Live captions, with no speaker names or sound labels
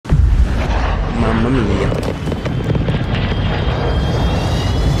Mamma mia.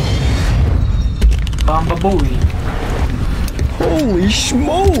 Bamba Booey. Holy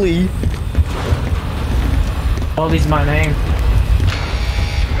schmoly! Molly's my name.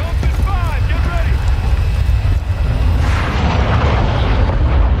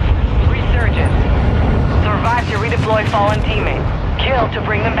 Resurgence. Survive to redeploy fallen teammates. Kill to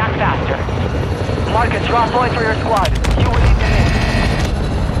bring them back faster. Marcus, draw boy for your squad. You will need to win.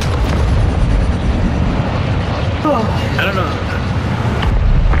 I don't know.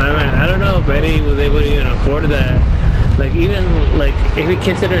 I don't know if Eddie was able to even afford that. Like, even, like, if you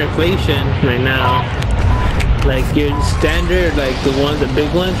consider inflation right now, like, your standard, like, the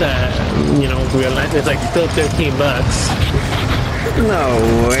big ones that, you know, realize it's, like, still $13. No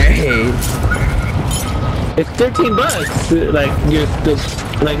way. It's $13. Like, you're still,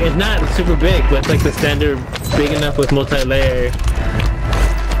 like, it's not super big, but it's, like, the standard big enough with multi-layer.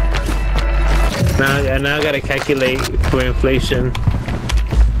 Now I gotta calculate for inflation.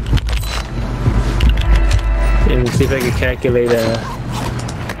 And see if I can calculate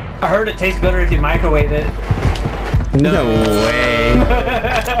I heard it tastes better if you microwave it. No way.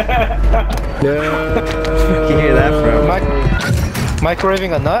 No. Where'd you hear that from?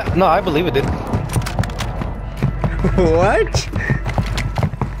 Microwaving a nut? No, I believe it did. What?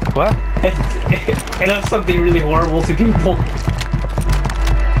 What? It does something really horrible to people.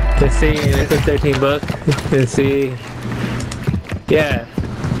 Let's see, I put $13. Let's see. Yeah.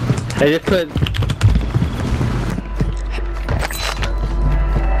 I just put.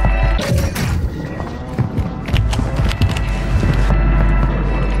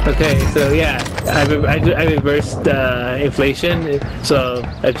 Okay, so yeah, I reversed inflation. So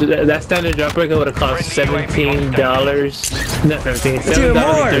that standard drop breaker would have cost $17. Not 17.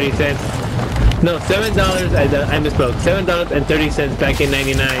 $7.30. No, $7. I misspoke. $7.30 back in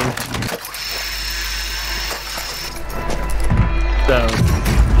 '99. So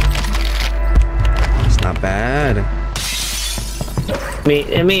It's not bad.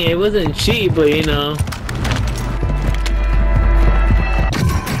 I mean, it wasn't cheap, but you know.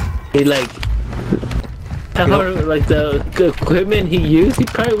 He like the equipment he used, he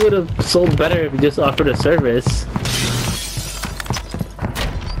probably would have sold better if he just offered a service.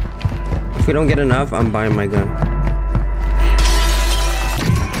 If we don't get enough, I'm buying my gun.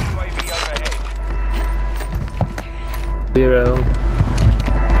 Zero.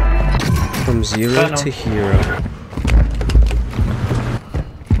 From zero to hero.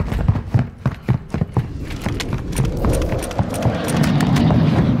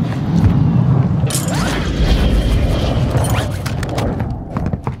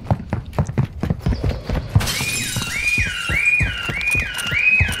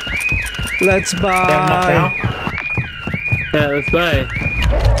 Let's buy. Yeah, let's buy.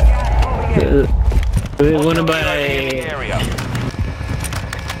 We wanna buy.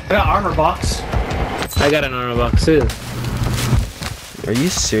 I got armor box. I got an armor box too. Are you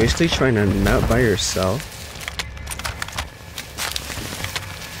seriously trying to nut by yourself?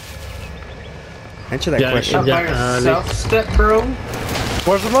 Answer that question. Not by yourself, step bro.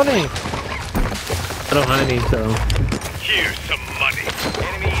 Where's the money? I don't have any, so. Here's some money.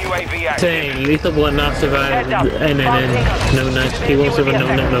 Enemy UAV active. Saying Lethal will not survive and no nuts. He won't survive no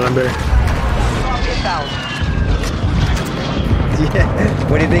nut November. Yeah.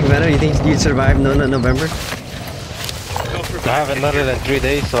 What do you think, Venom? You think you'd survive no nut November? I haven't nutted in 3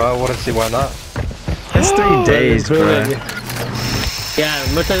 days, so I wouldn't see why not. That's 3 days, bro.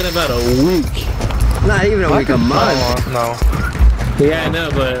 Yeah, we're talking about a week. Not even a week, a month. No. Yeah, I know,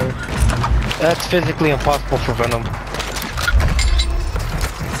 but That's physically impossible for Venom.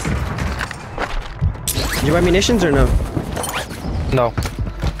 Did you buy munitions or no? No.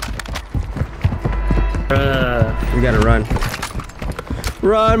 We gotta run.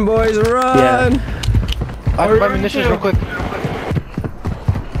 Run, boys, run! Yeah. I can buy munitions real quick.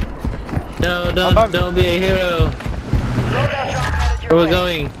 No, don't be a hero. Where are we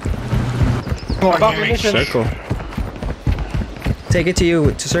going? I bought munitions. Circle. Take it to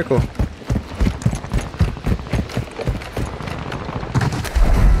you, to circle.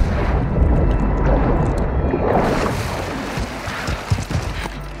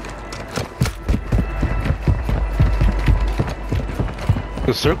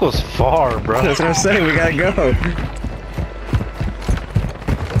 The circle's far, bro. That's what I'm saying, we gotta go.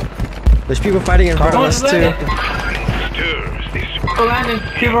 There's people fighting in front of us too. Go landing.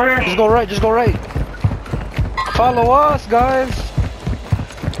 People are here. Just go right, just go right. Follow us, guys.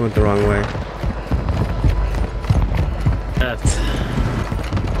 I went the wrong way. Left.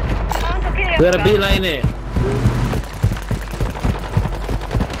 We gotta beeline it.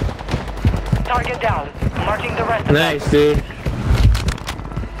 target down. Marking the rest of Nice, them. dude.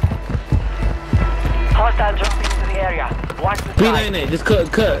 Hostile dropping into the area. Watch the side. Behind it. Just cut.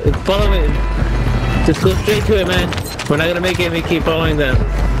 Follow me. Just go straight to it, man. We're not gonna make it if we keep following them.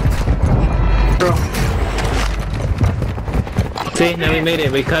 Bro. See, now we made it.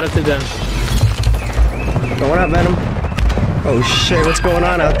 We caught up to them. Oh, what up, Venom? Oh shit, what's going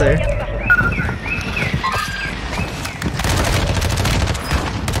on out there?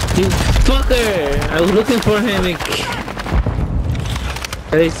 You fucker! I was looking for him.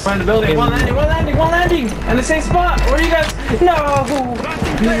 Find the building. One landing! In the same spot! Where are you guys? No!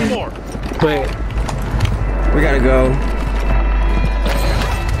 Wait. We gotta go.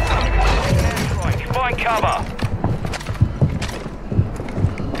 Find cover.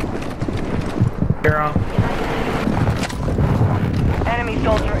 Hero. Enemy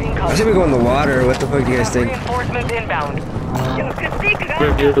soldier I incoming. think we go in the water. What the fuck do you guys think? Reinforcements inbound.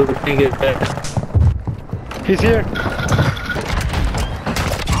 He's here.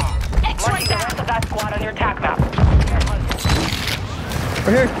 Marking the rest of that squad on your attack map.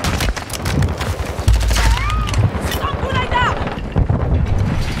 We're here.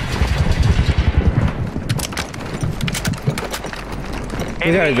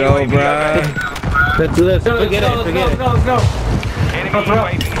 We gotta go, bruh. Let's do this. Let's Forget go. it. Let's go. Enemy Let's go.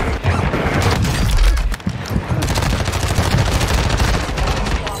 UAV.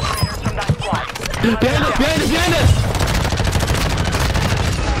 From that squad. Behind us!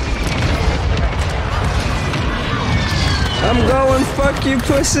 I'm going, fuck you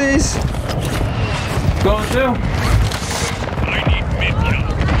pussies. Going too.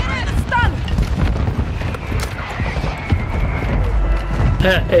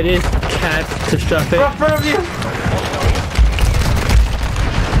 It is catastrophic. Right in front of you.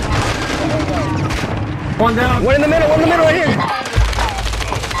 One down. One in the middle right here.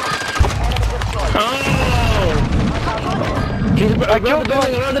 Oh! He's around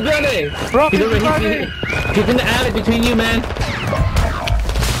the building. He's in the alley between you, man.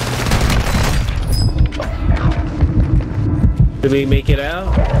 Did we make it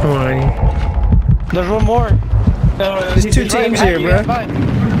out? Come on. There's one more. There's two teams here, bro.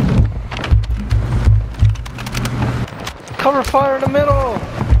 Cover fire in the middle.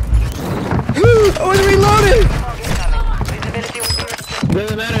 Oh, it's reloaded. Visibility will be restricted.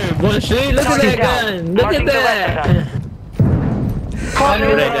 Doesn't matter. One shot. Look at that gun. Look at that. Look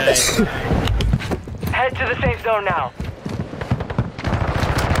at that guy. Head to the safe zone now.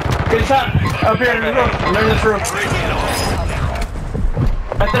 Good shot. Up here in the roof. I'm in this roof.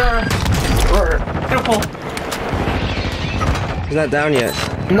 Right there. Beautiful. He's not down yet.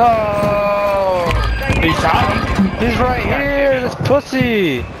 No. He shot him. He's right here. This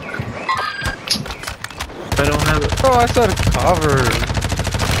pussy. I don't have it. Bro, I said cover.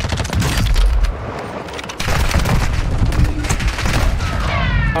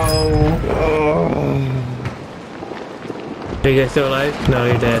 Oh. Are you guys still alive? No,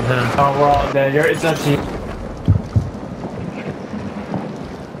 you're dead, huh? Oh, we're all dead. It's up to you.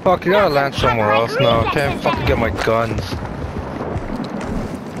 Fuck, you gotta land somewhere else now. Can't fucking get my guns.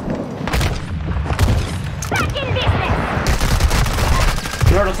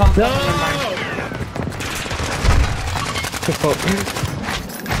 You're the something.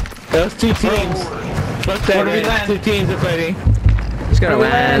 Those two teams. Fuck that, Where do we guys. land? Two teams are fighting. He's gotta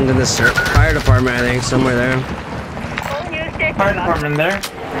land in the fire department, I think, somewhere there. Fire department there.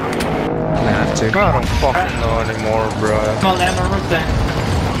 I have to. I don't fucking know anymore, bro. Come on, land on the roof then.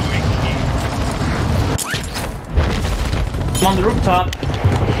 I'm on the rooftop.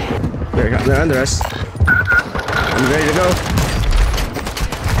 They're under us. I'm ready to go.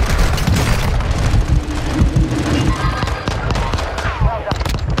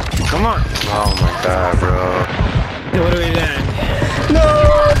 Come on. Oh my god, bro. Hey, what are we doing? No,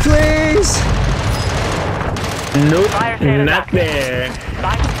 please. Nope, Fire station not active. there.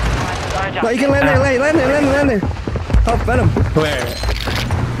 No, you can land there, land there. Oh, Venom. Where?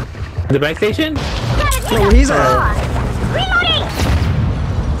 The bike station? No, where he's at.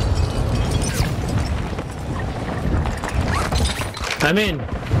 I'm in.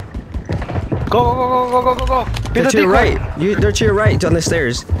 Go. They're to your right. They're to your right, on the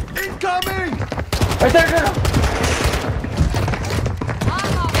stairs. Right there, girl.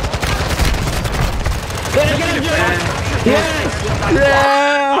 Get him, Joe! Yes!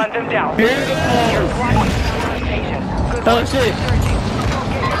 Yeah! Hunt them down. Oh shit!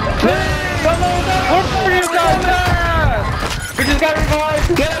 Come on, where are you guys at? We just got revived.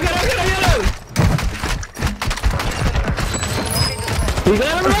 Get him! You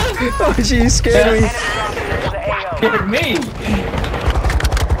got him, bro? Oh, jeez, scared me. Scared me.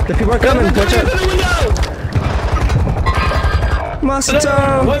 The people are coming. Watch out. Muscle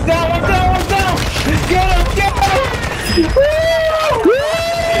Tom. One's down, one's down, one's down! Get him, get him! Woo!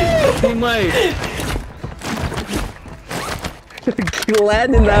 Teammate.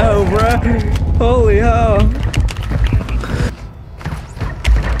 Landing that hoe, bro. Holy hell.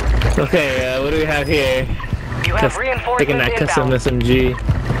 Okay, what do we have here? You have reinforcements Taking that custom inbound. SMG.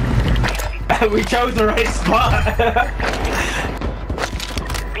 We chose the right spot.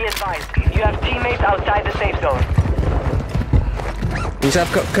 Be advised, you have teammates outside the safe zone. You just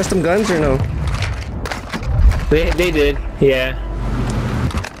have custom guns or no? They did, yeah.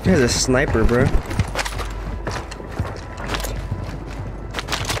 He has a sniper, bro.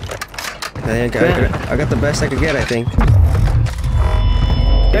 I got the best I could get, I think.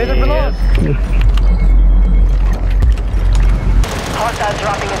 Guys are below us. Hostiles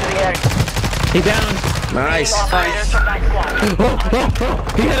dropping into the air. He down. Nice. Operators from that squad.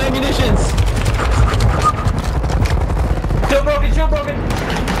 He had ammunitions. Still broken, still broken.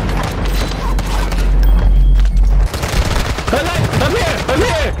 I'm here! I'm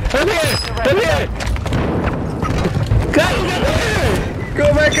here! I'm here! I'm here! Guys, get here! Go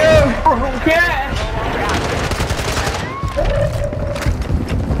back up! Yeah!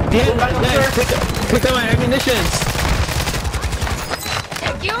 Yeah, guys, pick up my ammunitions.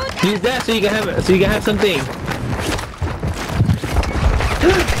 Use that so you can have something.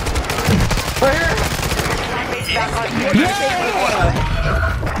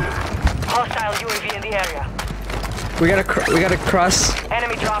 Hostile UAV in the area. We gotta cross.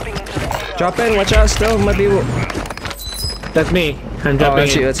 Enemy dropping into the AO. Drop in. Watch out. Still might be. That's me. I'm Oh, jumping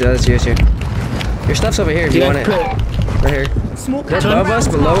that's you. in. That's you. Your stuff's over here if you want it. Right here. They're above us,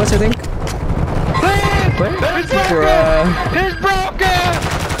 below us, I think. He's broken!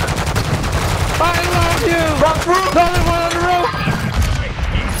 I love you! Another one on the roof!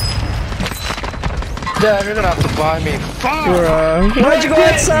 Dad, you're gonna have to buy me. Fuck! Why'd you go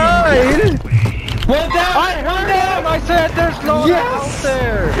outside? One down! I heard him! I said there's no one out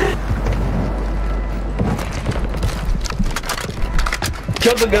there!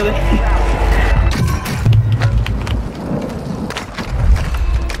 Kill the gunner.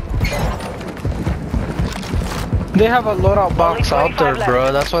 They have a loadout box out there,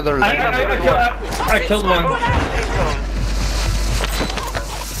 bro. That's why they're leaving. I killed one.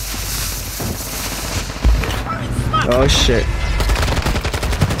 Oh shit.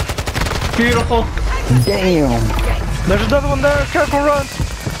 Beautiful. There's another one there. Careful, run!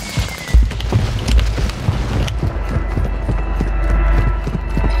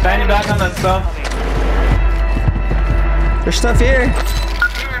 Standing back on that stuff. There's stuff here.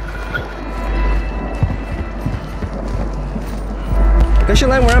 I should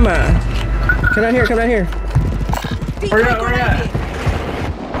land where I'm at. Come down here. Come down here. Where you at?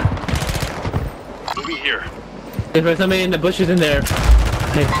 Moving here. There's somebody in the bushes in there.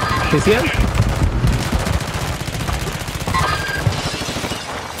 Hey, you see him?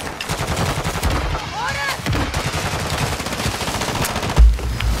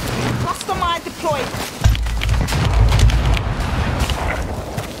 Cluster mine deployed.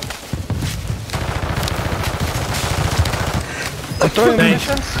 Throwing Thanks.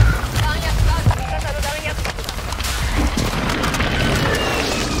 munitions?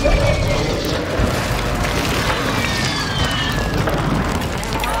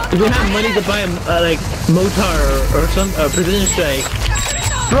 If we have money to buy like Motar or some precision strike.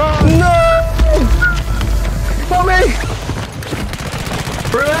 No! Help me!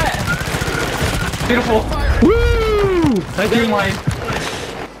 Where you at? Beautiful. Woo! I got Green one. line.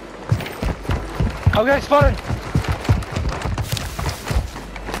 Okay, spotted.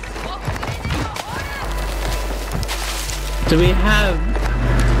 Do we have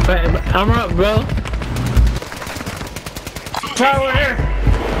armor up, bro? Try over here.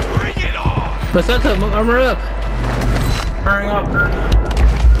 Bring it on! What's up, armor up? Hurrying up.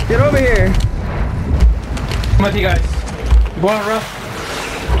 Get over here. Come with you guys. You want rough?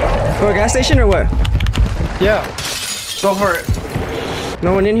 Go to a gas station or what? Yeah. Go for it.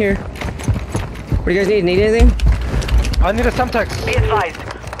 No one in here. What do you guys need? Need anything? I need a Semtex. Be advised,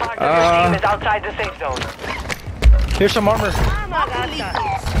 part of your team is outside the safe zone. Here's some armor.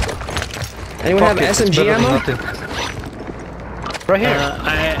 Anyone have Fuck it, it's SMG better than ammo? nothing. Right here.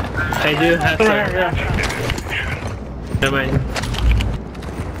 I do have some. Never mind.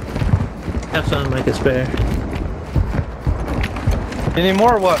 Have some like a spare. You need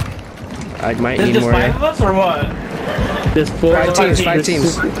more or what? I might There's need just more. 5 of us or what? There's 5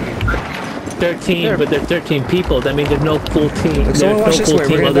 teams. 13, but there's 13 people. That means there's no full team. There's someone no watch this full way,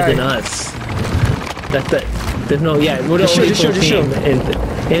 team we're other gonna than us. There's no, yeah, we're the only full team.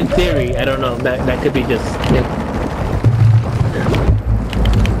 In theory, I don't know. That could be just. Yeah.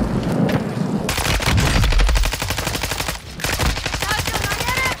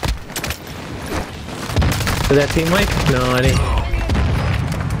 Is that team Mike? No, I didn't.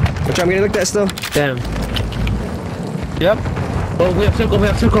 Which I'm gonna look at still. Damn. Yep. Oh, we have circle, we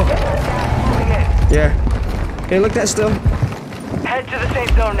have circle. Yeah. Can you look that still? Head to the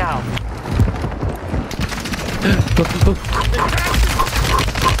safe zone now.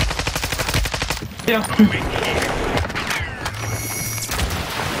 Yeah.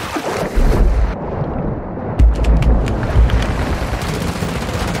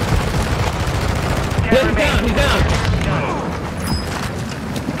 Yeah, he's down, he's down.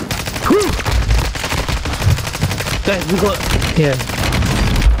 Whew. Guys, we got. Yeah.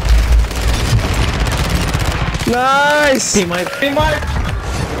 Nice! Team Mike. Team Mike!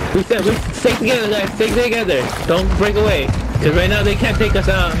 We stay together, guys. Stay together. Don't break away. Because right now they can't take us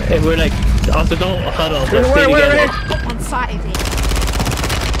out. And we're like, also don't huddle. But stay together. On site of it.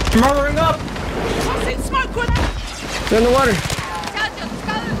 Murdering up! Smoke grenade! They're in the water.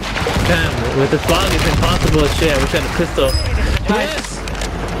 Damn, with the fog it's impossible as shit. I wish I had a pistol. Yes!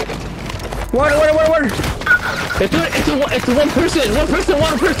 Water, water, water, water! It's one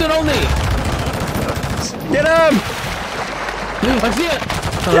person only! Get him! I see it!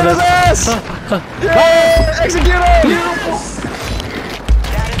 Get his ass! Yeah! Execute him!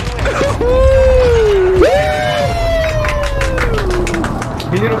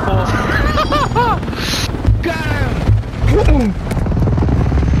 Beautiful. Got him!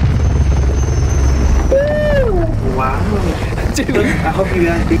 Wow. Dude, I hope you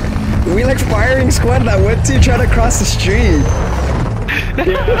guys beat. we like firing squad that went to try to cross the street.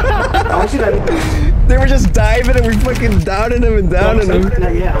 Yeah. I want you to. They were just diving and we fucking downing them and downing them.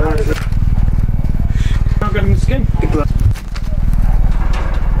 Yeah, I want to. I'm getting the skin.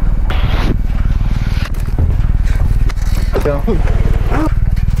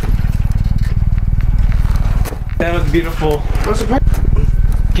 That was beautiful.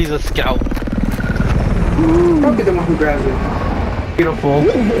 He's a scout. Probably the one who grabs it. Beautiful.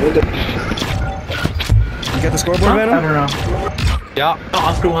 You got the scoreboard, I Venom? don't know. Yeah.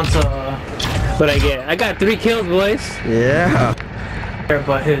 Oscar wants What I get? I got 3 kills, boys. Yeah.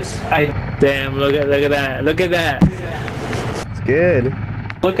 but his. Damn, look at that. Look at that. It's good.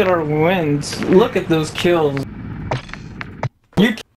 Look at our wins. Look at those kills.